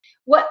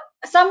What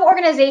some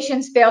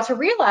organizations fail to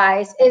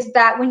realize is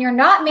that when you're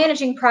not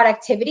managing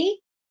productivity,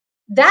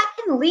 that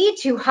can lead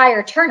to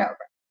higher turnover.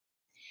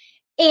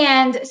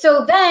 And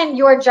so then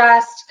you're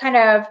just kind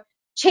of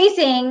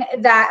chasing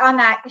that on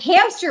that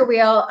hamster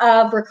wheel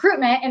of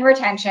recruitment and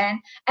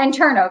retention and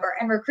turnover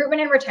and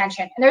recruitment and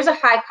retention. And there's a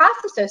high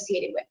cost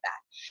associated with that.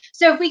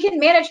 So if we can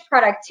manage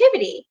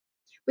productivity,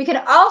 we can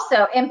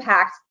also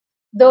impact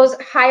those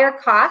higher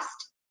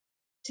costs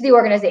to the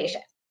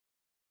organization.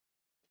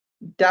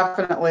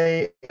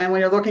 Definitely. And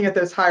when you're looking at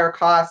those higher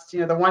costs,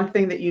 the one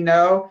thing that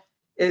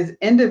is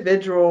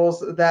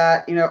individuals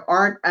that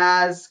aren't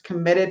as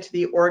committed to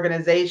the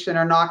organization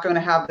are not going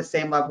to have the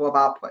same level of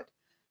output.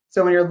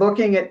 So when you're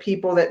looking at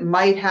people that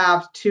might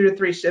have 2 to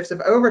 3 shifts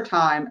of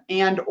overtime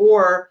and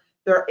or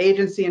their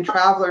agency and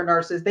traveler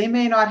nurses, they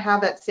may not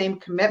have that same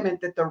commitment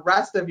that the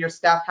rest of your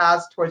staff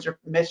has towards your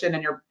mission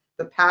and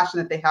the passion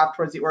that they have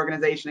towards the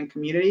organization and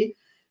community.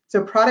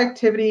 So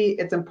productivity,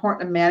 it's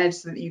important to manage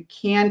so that you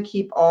can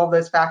keep all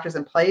those factors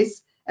in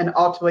place and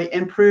ultimately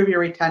improve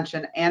your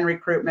retention and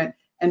recruitment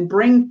and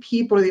bring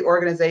people to the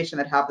organization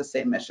that have the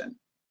same mission.